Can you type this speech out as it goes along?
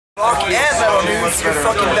Rock and metal news. You're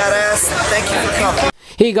fucking badass. Thank you for coming.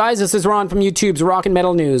 Hey guys, this is Ron from YouTube's Rock and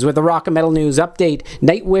Metal News with the Rock and Metal News update.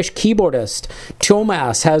 NIGHTWISH keyboardist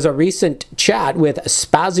Tuomas has a recent chat with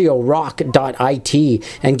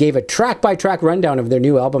SpazioRock.it and gave a track-by-track rundown of their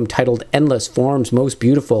new album titled Endless Forms Most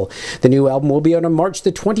Beautiful. The new album will be out on March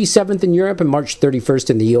the 27th in Europe and March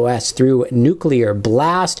 31st in the US through Nuclear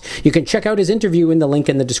Blast. You can check out his interview in the link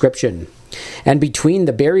in the description. And Between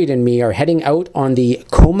the Buried and Me are heading out on the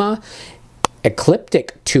Coma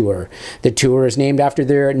Ecliptic tour. The tour is named after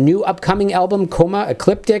their new upcoming album, Coma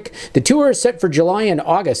Ecliptic. The tour is set for July and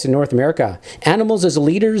August in North America. Animals as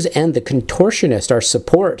leaders and The Contortionist are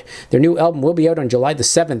support. Their new album will be out on July the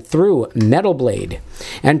 7th through Metal Blade.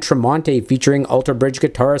 And Tremonti, featuring Alter Bridge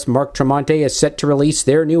guitarist Mark Tremonti, is set to release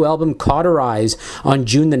their new album, Cauterize, on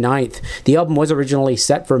June the 9th. The album was originally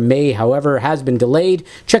set for May, however, has been delayed.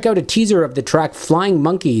 Check out a teaser of the track Flying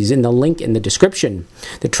Monkeys in the link in the description.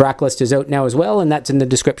 The track list is out now as well, and that's in the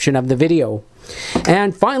description of the video.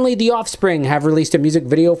 And finally, the Offspring have released a music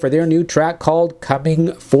video for their new track called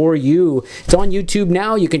Coming For You. It's on YouTube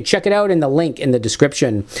now. You can check it out in the link in the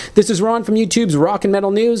description. This is Ron from YouTube's Rock and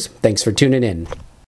Metal News. Thanks for tuning in.